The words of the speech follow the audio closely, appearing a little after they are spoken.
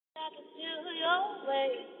to feel your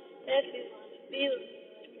way. If you wanna be with me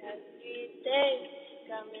like every day,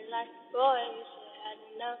 got me like boy, you should have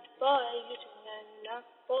enough, boy, you should have enough,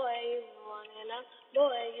 boy, you been wanting enough,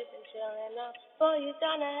 boy, you been chilling enough, boy, you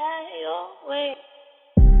gonna have your way.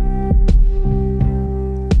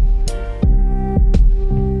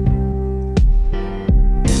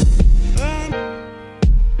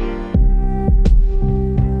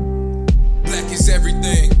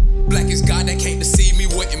 Everything. Black is God that can't deceive me,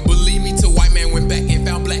 wouldn't believe me till white man went back and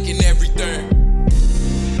found black in everything.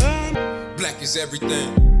 Black is everything.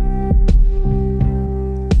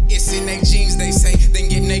 It's in their genes, they say, then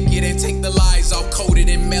get naked and take the lies off, coated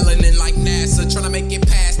in melanin like NASA, trying to make it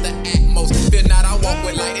past the atmos. Fear not, I walk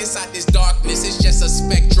with light inside this darkness, it's just a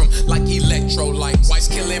spectrum like electrolytes. Whites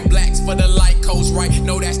killing blacks for the light codes, right?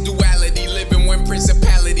 No, that's duality, living when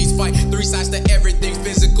principalities fight. Three sides to everything,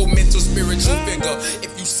 physical, mental, spiritual figure.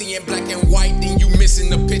 If you seeing black and white, then you missing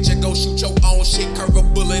the picture. Go shoot your own shit, curve a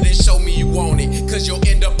bullet and show me you want it. Cause you'll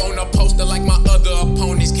end up on a poster like my other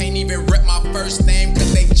opponents. Can't even rep my first name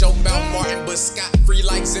cause they joke about Martin, but scot-free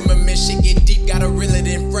like Zimmerman. Shit get deep, gotta reel it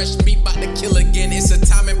in. Fresh meat, bout to kill again. It's a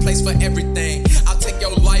time and place for everything. I'll take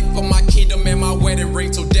your life for my kingdom and my wedding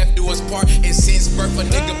ring till death do us part. And since birth a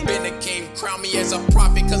nigga been a king. Crown me as a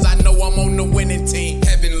prophet cause I know I'm on the winning team.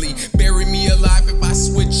 Heavenly, bury me alive if I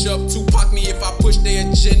switch up. Tupac me if I push their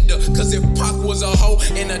agenda. Cause if Pac was a hoe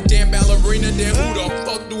and a damn ballerina, then who the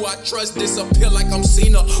fuck do I trust? Disappear like I'm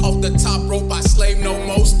Cena. Off the top rope I slave no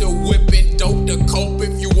more. Still whipping dope to cope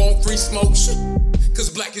if you want free smoke. Cause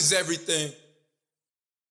black is everything.